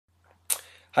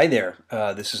Hi there,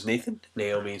 this is Nathan,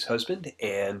 Naomi's husband,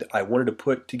 and I wanted to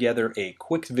put together a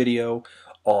quick video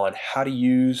on how to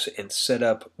use and set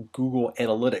up Google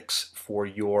Analytics for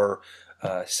your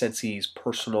Scentsy's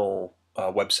personal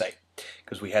website,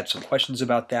 because we had some questions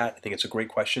about that. I think it's a great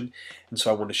question, and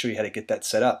so I wanted to show you how to get that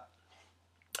set up.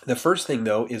 The first thing,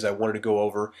 though, is I wanted to go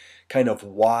over kind of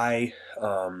why,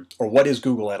 or what is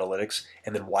Google Analytics,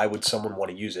 and then why would someone want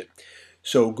to use it.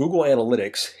 So Google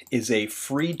Analytics is a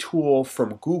free tool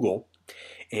from Google,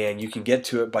 and you can get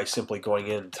to it by simply going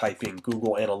in and typing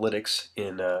Google Analytics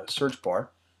in a search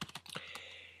bar.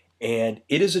 And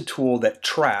it is a tool that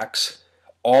tracks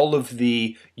all of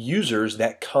the users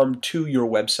that come to your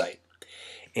website.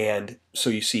 And so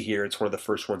you see here, it's one of the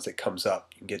first ones that comes up.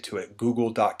 You can get to it,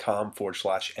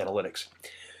 google.com/analytics.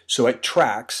 So it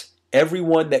tracks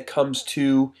everyone that comes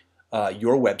to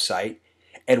your website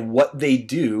and what they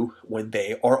do when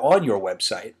they are on your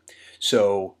website.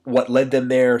 So what led them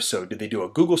there? So did they do a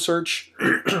Google search?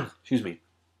 Excuse me.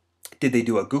 Did they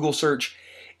do a Google search?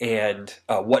 And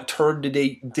what term did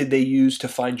they use to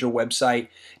find your website?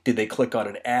 Did they click on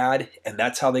an ad, and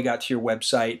that's how they got to your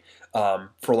website?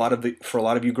 For a lot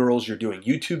of you girls, you're doing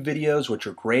YouTube videos, which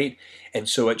are great, and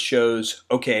so it shows,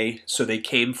 okay, so they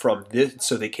came from this,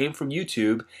 so they came from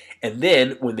YouTube, and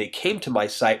then when they came to my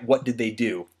site, what did they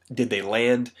do? Did they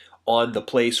land on the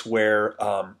place where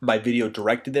my video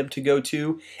directed them to go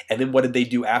to? And then what did they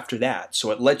do after that? So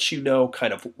it lets you know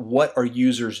kind of what are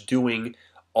users doing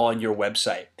on your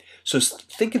website. So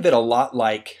think of it a lot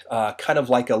like kind of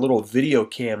like a little video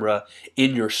camera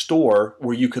in your store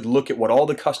where you could look at what all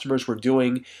the customers were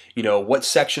doing, you know, what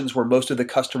sections were most of the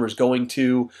customers going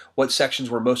to, what sections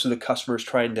were most of the customers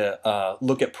trying to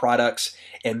look at products,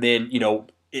 and then, you know,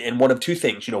 and one of two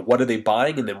things, you know, what are they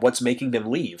buying, and then what's making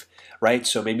them leave, right?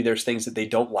 So maybe there's things that they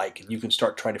don't like, and you can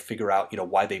start trying to figure out, you know,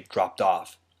 why they've dropped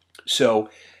off. So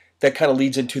that kind of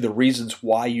leads into the reasons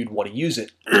why you'd want to use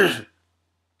it.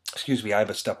 Excuse me, I have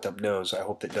a stuffed up nose. I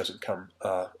hope that doesn't come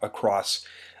across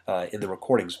in the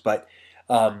recordings. But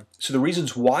so the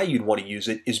reasons why you'd want to use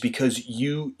it is because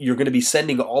you're going to be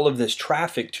sending all of this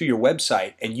traffic to your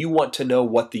website, and you want to know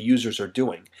what the users are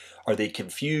doing. Are they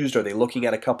confused? Are they looking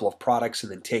at a couple of products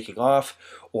and then taking off?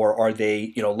 Or are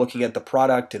they, you know, looking at the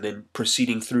product and then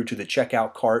proceeding through to the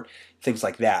checkout cart? Things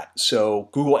like that. So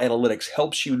Google Analytics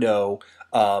helps you know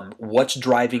what's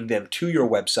driving them to your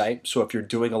website. So if you're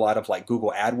doing a lot of like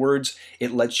Google AdWords,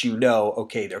 it lets you know,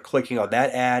 okay, they're clicking on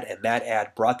that ad, and that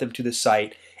ad brought them to the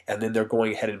site, and then they're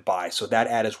going ahead and buy. So that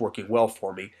ad is working well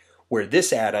for me. Where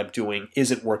this ad I'm doing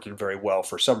isn't working very well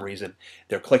for some reason.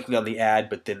 They're clicking on the ad,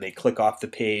 but then they click off the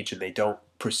page and they don't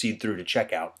proceed through to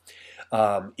checkout.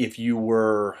 If you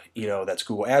were, you know, that's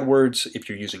Google AdWords. If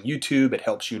you're using YouTube, it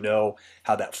helps you know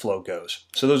how that flow goes.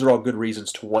 So those are all good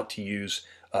reasons to want to use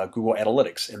Google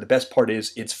Analytics. And the best part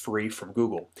is it's free from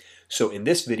Google. So in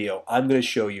this video, I'm going to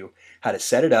show you how to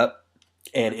set it up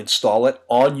and install it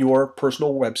on your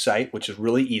personal website, which is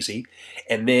really easy,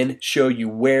 and then show you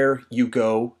where you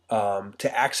go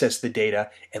to access the data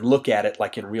and look at it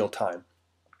like in real time.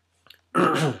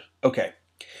 Okay,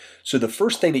 so the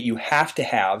first thing that you have to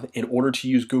have in order to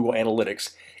use Google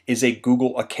Analytics is a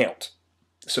Google account.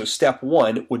 So step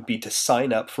one would be to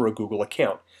sign up for a Google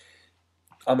account.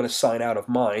 I'm going to sign out of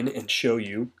mine and show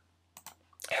you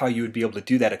how you would be able to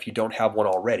do that if you don't have one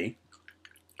already.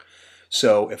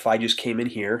 So if I just came in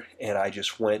here and I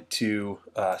just went to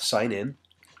sign in,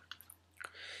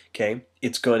 okay,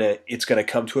 it's gonna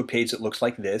come to a page that looks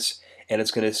like this, and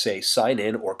it's gonna say sign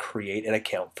in or create an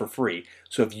account for free.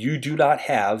 So if you do not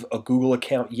have a Google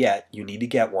account yet, you need to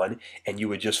get one, and you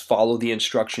would just follow the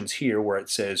instructions here where it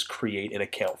says create an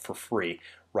account for free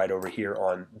right over here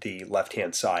on the left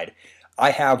hand side.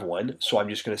 I have one, so I'm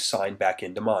just going to sign back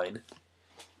into mine.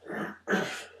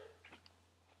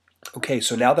 Okay,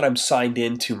 so now that I'm signed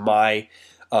into my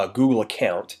Google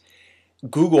account,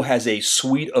 Google has a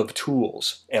suite of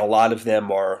tools, and a lot of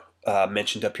them are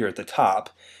mentioned up here at the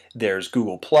top. There's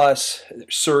Google Plus,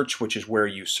 Search, which is where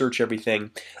you search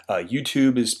everything.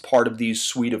 YouTube is part of these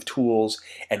suite of tools,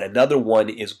 and another one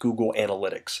is Google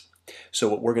Analytics. So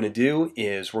what we're going to do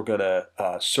is we're going to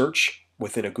search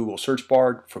within a Google search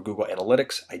bar for Google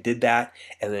Analytics. I did that,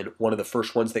 and then one of the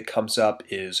first ones that comes up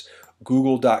is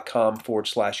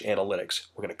google.com/analytics.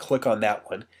 We're going to click on that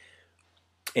one.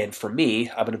 And for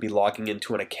me, I'm going to be logging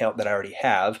into an account that I already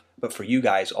have, but for you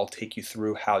guys, I'll take you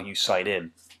through how you sign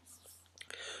in.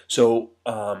 So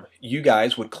you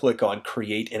guys would click on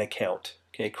create an account.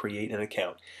 Okay, create an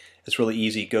account. It's really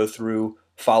easy. Go through,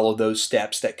 follow those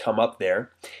steps that come up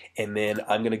there, and then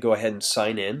I'm going to go ahead and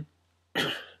sign in.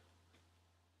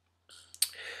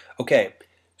 Okay,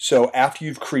 So after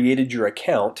you've created your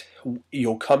account,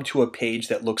 you'll come to a page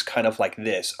that looks kind of like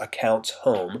this, Accounts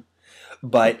Home.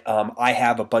 But I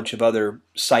have a bunch of other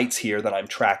sites here that I'm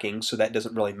tracking, so that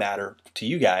doesn't really matter to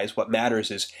you guys. What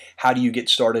matters is how do you get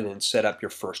started and set up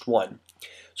your first one.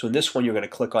 So in this one, you're going to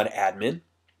click on Admin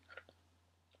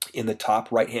in the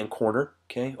top right-hand corner,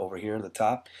 okay, over here in the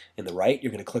top. In the right,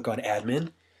 you're going to click on Admin,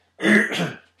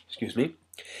 excuse me,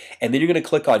 and then you're going to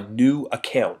click on New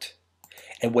Account.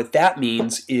 And what that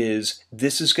means is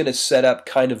this is going to set up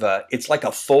kind of it's like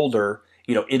a folder,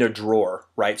 you know, in a drawer,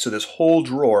 right? So this whole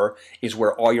drawer is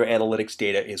where all your analytics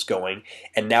data is going.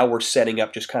 And now we're setting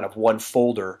up just kind of one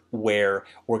folder where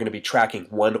we're going to be tracking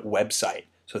one website.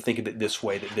 So think of it this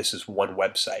way, that this is one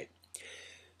website.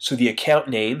 So the account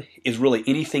name is really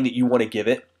anything that you want to give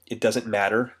it. It doesn't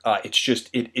matter. It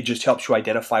just helps you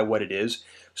identify what it is.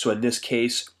 So in this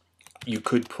case, you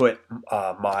could put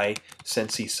my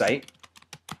Scentsy site.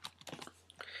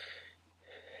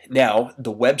 Now,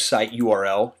 the website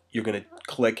URL, you're going to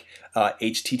click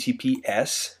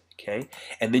HTTPS, okay?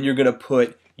 And then you're going to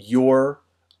put your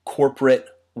corporate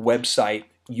website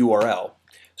URL.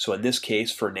 So in this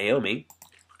case, for Naomi,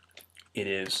 it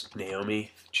is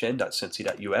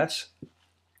naomichen.scentsy.us.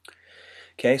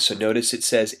 Okay, so notice it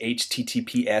says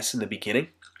HTTPS in the beginning.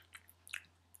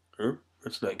 Oh,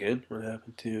 that's not good. What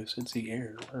happened to Scentsy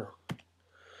error? Wow.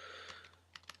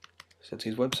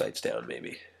 Scentsy's website's down,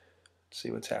 maybe. See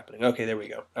what's happening. Okay, there we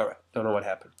go. All right, don't know what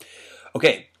happened.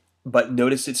 Okay, but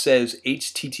notice it says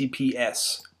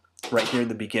HTTPS right here in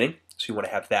the beginning. So you want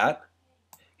to have that.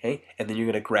 Okay, and then you're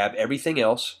going to grab everything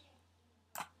else,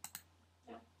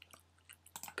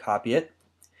 copy it,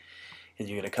 and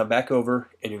you're going to come back over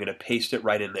and you're going to paste it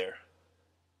right in there.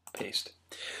 Paste.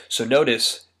 So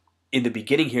notice in the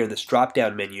beginning here in this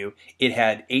drop-down menu, it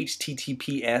had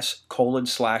HTTPS://.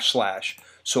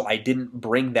 So I didn't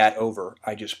bring that over.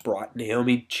 I just brought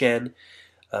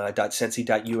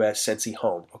naomichen.scentsy.us, Scentsy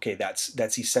Home. Okay,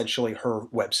 that's essentially her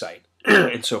website.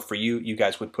 And so for you, you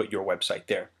guys would put your website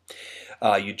there.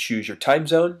 You choose your time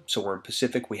zone. So we're in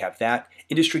Pacific, we have that.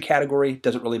 Industry category,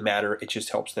 doesn't really matter. It just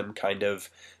helps them kind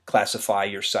of classify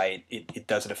your site. It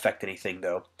doesn't affect anything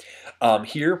though.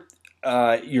 Here,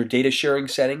 your data sharing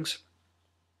settings.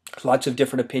 Lots of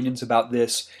different opinions about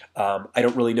this. I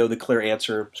don't really know the clear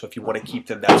answer, so if you want to keep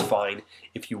them, that's fine.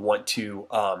 If you want to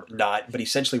not, but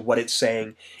essentially what it's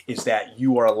saying is that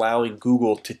you are allowing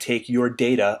Google to take your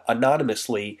data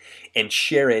anonymously and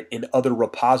share it in other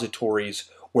repositories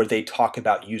where they talk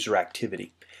about user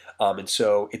activity. And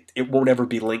so it won't ever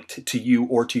be linked to you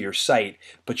or to your site,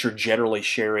 but you're generally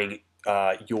sharing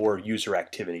your user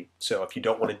activity. So if you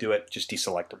don't want to do it, just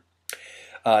deselect them.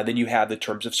 Then you have the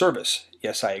terms of service.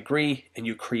 Yes, I agree, and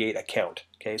you create account.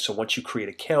 Okay, so once you create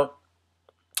account,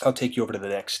 I'll take you over to the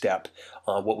next step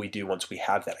on what we do once we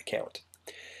have that account.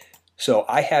 So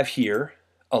I have here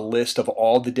a list of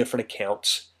all the different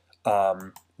accounts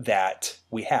that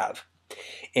we have,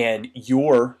 and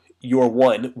your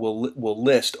one will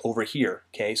list over here.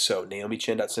 Okay, so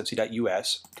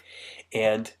naomichen.scentsy.us,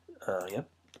 and yep.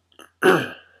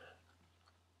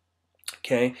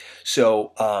 Okay,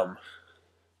 so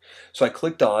I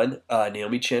clicked on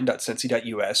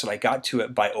naomichen.scentsy.us, and I got to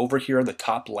it by over here on the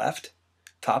top left,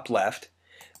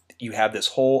 you have this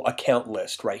whole account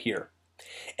list right here.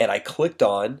 And I clicked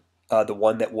on the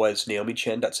one that was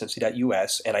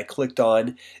naomichen.scentsy.us, and I clicked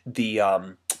on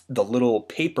the little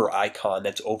paper icon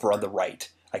that's over on the right.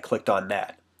 I clicked on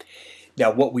that.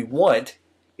 Now what we want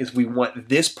is we want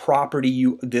this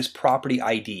property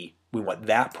ID. We want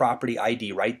that property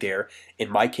ID right there. In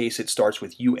my case, it starts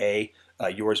with UA.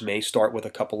 Yours may start with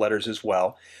a couple letters as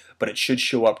well, but it should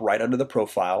show up right under the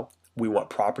profile. We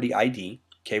want property ID,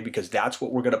 okay, because that's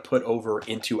what we're going to put over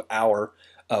into our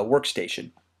workstation.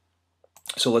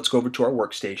 So let's go over to our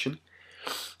workstation,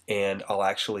 and I'll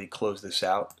actually close this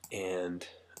out and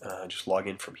just log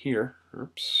in from here.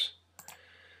 Oops.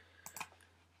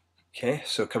 Okay,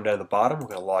 so come down to the bottom, we're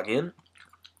going to log in.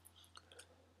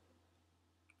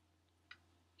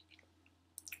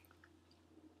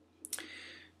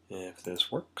 If this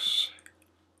works.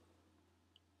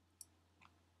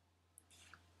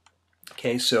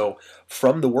 Okay, so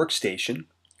from the workstation,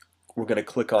 we're going to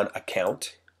click on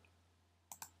Account.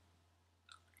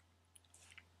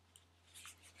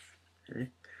 Okay.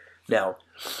 Now,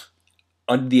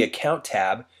 under the Account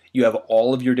tab, you have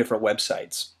all of your different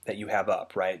websites that you have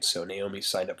up, right? So Naomi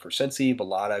signed up for Scentsy,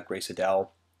 Velada, Grace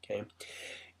Adele. Okay,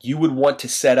 you would want to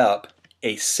set up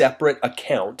a separate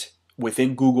account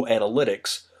within Google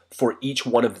Analytics for each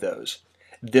one of those.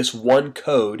 This one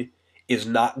code is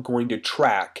not going to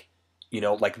track, you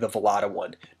know, like the Velada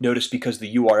one. Notice because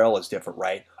the URL is different,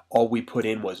 right? all we put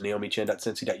in was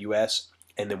naomichen.scentsy.us,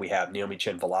 and then we have Naomi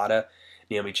Chen Velada,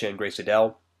 Naomi Chen Grace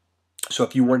Adele. So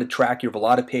if you wanted to track your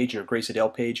Velada page and your Grace Adele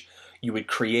page, you would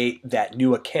create that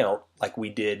new account like we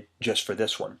did just for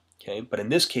this one. Okay, but in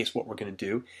this case, what we're going to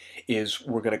do is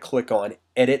we're going to click on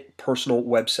Edit Personal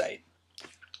Website.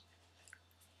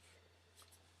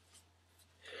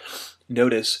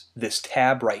 Notice this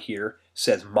tab right here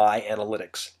says My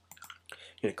Analytics.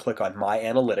 You're going to click on My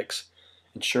Analytics,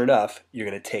 and sure enough, you're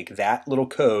going to take that little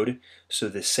code, so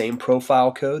the same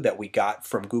profile code that we got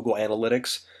from Google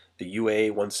Analytics, the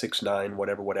UA169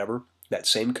 whatever, that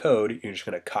same code, you're just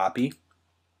going to copy,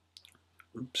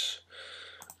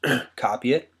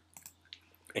 copy it,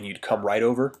 and you'd come right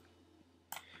over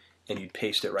and you'd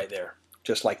paste it right there,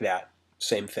 just like that,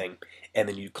 same thing, and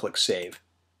then you'd click Save.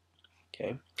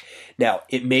 Okay. Now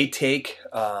it may take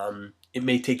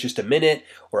just a minute,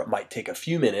 or it might take a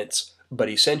few minutes, but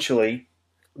essentially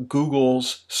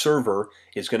Google's server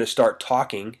is going to start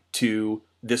talking to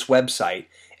this website,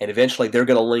 and eventually they're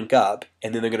going to link up,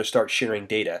 and then they're going to start sharing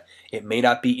data. It may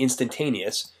not be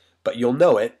instantaneous, but you'll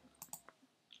know it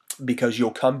because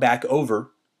you'll come back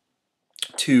over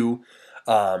to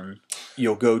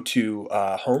you'll go to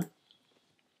Home.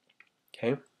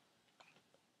 Okay.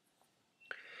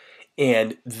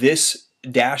 And this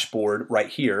dashboard right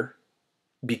here,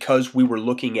 because we were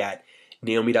looking at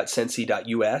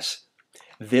naomi.scentsy.us,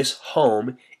 this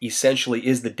home essentially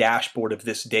is the dashboard of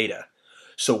this data.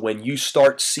 So when you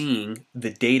start seeing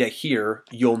the data here,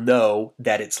 you'll know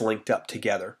that it's linked up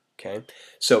together. Okay.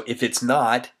 So if it's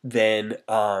not, then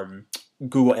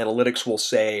Google Analytics will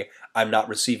say, I'm not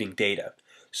receiving data.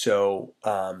 So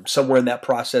somewhere in that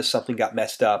process, something got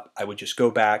messed up. I would just go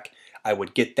back. I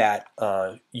would get that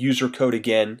user code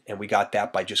again, and we got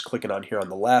that by just clicking on here on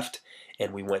the left,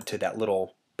 and we went to that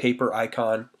little paper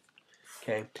icon.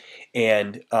 Okay,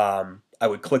 and I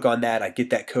would click on that. I get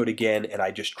that code again, and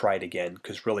I just try it again,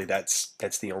 because really that's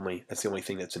the only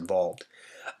thing that's involved.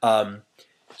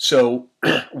 So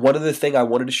one other thing I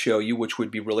wanted to show you, which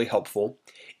would be really helpful,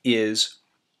 is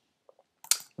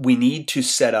we need to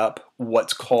set up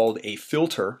what's called a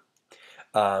filter,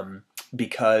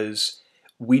 because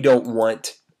we don't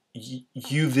want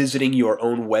you visiting your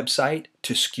own website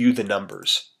to skew the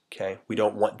numbers. Okay, we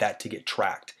don't want that to get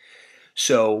tracked.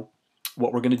 So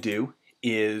what we're going to do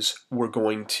is we're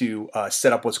going to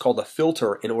set up what's called a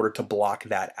filter in order to block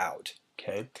that out.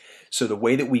 Okay, so the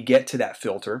way that we get to that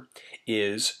filter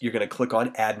is you're going to click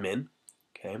on Admin.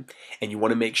 Okay, and you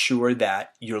want to make sure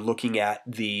that you're looking at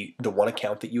the one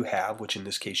account that you have, which in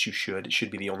this case you should. It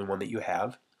should be the only one that you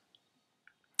have.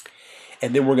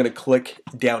 And then we're going to click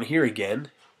down here again.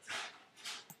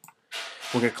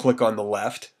 We're going to click on the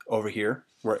left over here.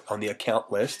 We're on the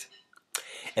account list.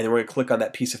 And then we're going to click on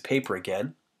that piece of paper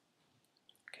again.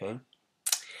 Okay.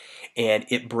 And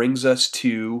it brings us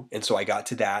to, and so I got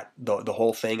to that, the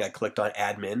whole thing. I clicked on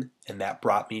Admin, and that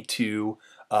brought me to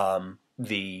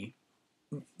the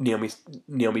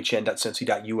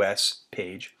naomichen.scentsy.us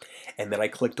page. And then I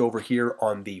clicked over here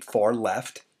on the far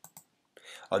left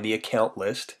on the account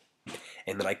list,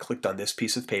 and then I clicked on this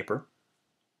piece of paper,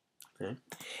 okay?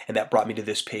 And that brought me to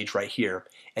this page right here.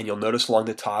 And you'll notice along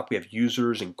the top we have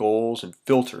users and goals and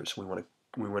filters. We want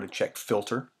to check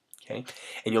filter. Okay,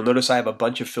 and you'll notice I have a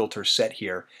bunch of filters set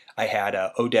here. I had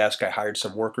Odesk. I hired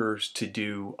some workers to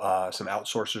do some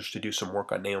outsourcers to do some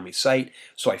work on Naomi's site.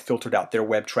 So I filtered out their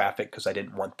web traffic because I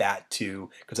didn't want that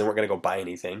to, because they weren't going to go buy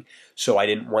anything. So I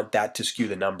didn't want that to skew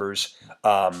the numbers.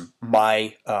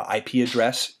 My IP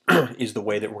address is the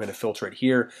way that we're going to filter it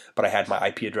here. But I had my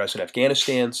IP address in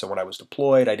Afghanistan, so when I was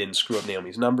deployed, I didn't screw up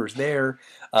Naomi's numbers there.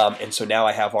 And so now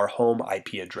I have our home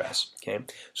IP address. Okay,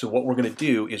 so what we're going to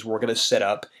do is we're going to set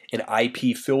up an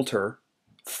IP filter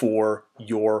for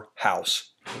your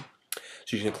house. Okay.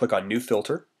 So you're going to click on New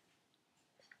Filter,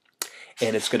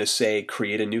 and it's going to say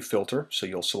Create a New Filter. So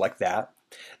you'll select that.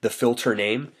 The filter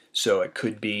name, so it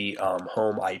could be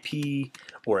Home IP,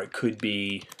 or it could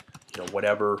be,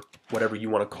 whatever you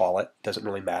want to call it. Doesn't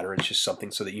really matter. It's just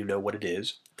something so that you know what it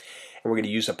is. And we're going to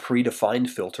use a predefined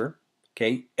filter.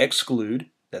 Okay, exclude.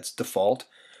 That's default.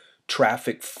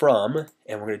 Traffic from,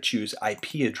 and we're going to choose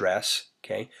IP address.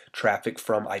 Okay, traffic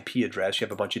from IP address. You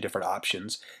have a bunch of different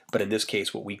options, but in this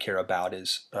case, what we care about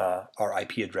is our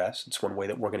IP address. It's one way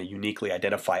that we're going to uniquely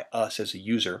identify us as a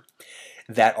user.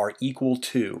 That are equal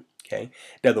to. Okay,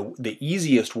 now the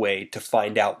easiest way to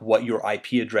find out what your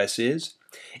IP address is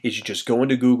you just go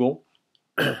into Google,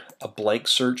 a blank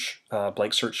search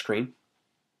screen.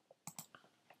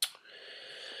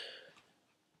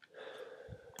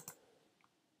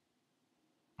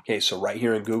 Okay, so right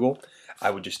here in Google,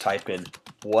 I would just type in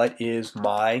what is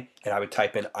my, and I would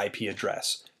type in IP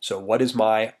address. So what is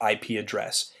my IP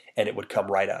address? And it would come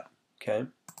right up, okay?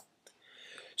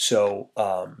 So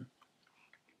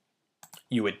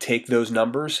you would take those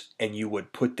numbers and you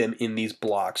would put them in these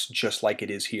blocks just like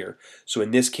it is here. So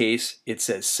in this case, it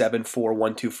says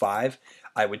 74125.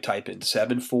 I would type in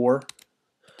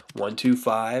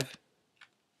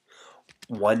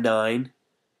 7412519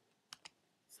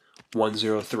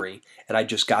 103, and I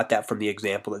just got that from the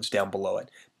example that's down below it.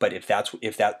 But if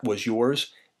that was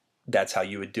yours, that's how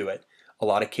you would do it. A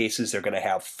lot of cases they're going to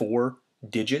have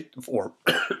 4-digit or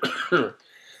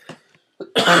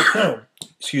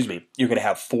excuse me, you're going to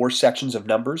have 4 sections of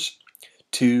numbers,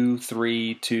 2,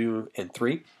 3, 2, and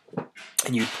 3,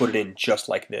 and you'd put it in just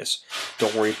like this.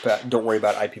 Don't worry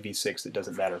about IPv6. It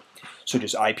doesn't matter. So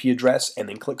just IP address and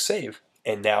then click save,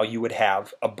 and now you would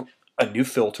have a new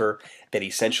filter that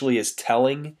essentially is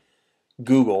telling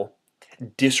Google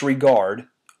disregard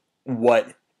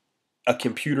what a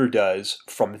computer does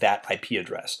from that IP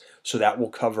address. So that will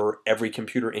cover every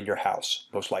computer in your house,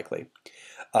 most likely.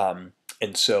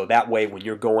 And so that way, when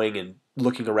you're going and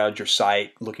looking around your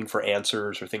site, looking for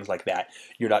answers or things like that,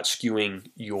 you're not skewing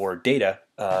your data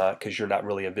because you're not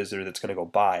really a visitor that's going to go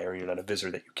by, or you're not a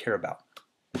visitor that you care about.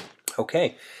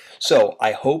 Okay, so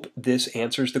I hope this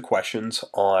answers the questions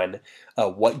on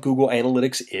what Google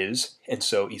Analytics is. And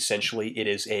so essentially it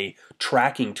is a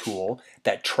tracking tool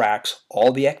that tracks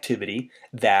all the activity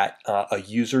that a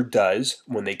user does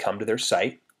when they come to their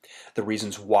site. The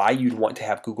reasons why you'd want to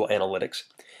have Google Analytics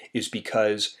is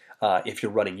because if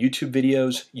you're running YouTube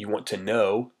videos, you want to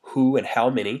know who and how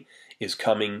many is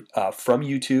coming from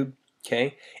YouTube,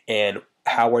 okay, and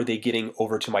how are they getting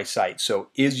over to my site. So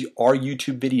are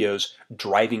YouTube videos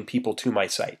driving people to my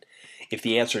site? If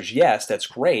the answer is yes, that's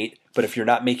great, but if you're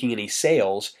not making any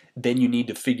sales, then you need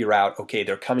to figure out, okay,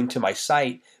 they're coming to my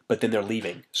site, but then they're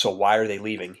leaving. So why are they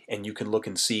leaving? And you can look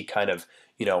and see kind of,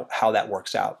 how that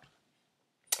works out.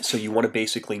 So you want to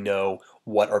basically know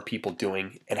what are people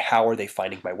doing and how are they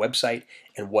finding my website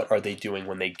and what are they doing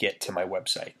when they get to my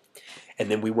website. And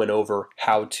then we went over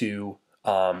how to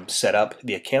set up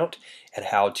the account and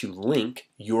how to link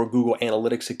your Google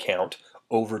Analytics account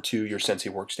over to your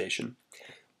Scentsy workstation.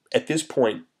 At this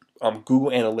point,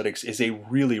 Google Analytics is a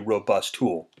really robust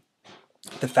tool.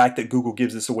 The fact that Google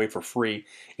gives this away for free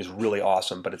is really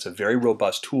awesome, but it's a very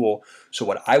robust tool. So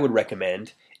what I would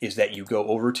recommend is that you go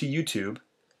over to YouTube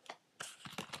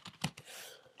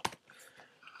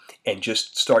and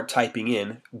just start typing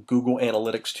in Google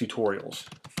Analytics tutorials.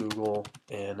 Google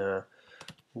Analytics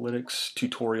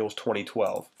tutorials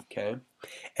 2012, okay?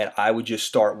 And I would just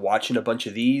start watching a bunch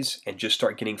of these and just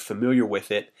start getting familiar with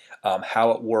it,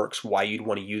 how it works, why you'd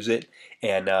want to use it,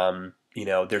 and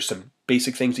there's some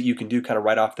basic things that you can do kind of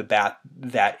right off the bat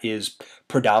that is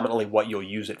predominantly what you'll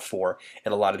use it for,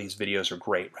 and a lot of these videos are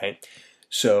great, right?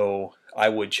 So I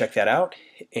would check that out,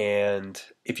 and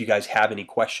if you guys have any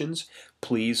questions,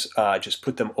 please just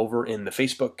put them over in the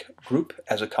Facebook group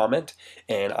as a comment,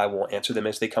 and I will answer them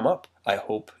as they come up. I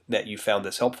hope that you found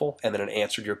this helpful and that it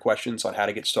answered your questions on how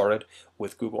to get started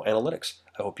with Google Analytics.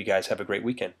 I hope you guys have a great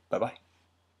weekend. Bye-bye.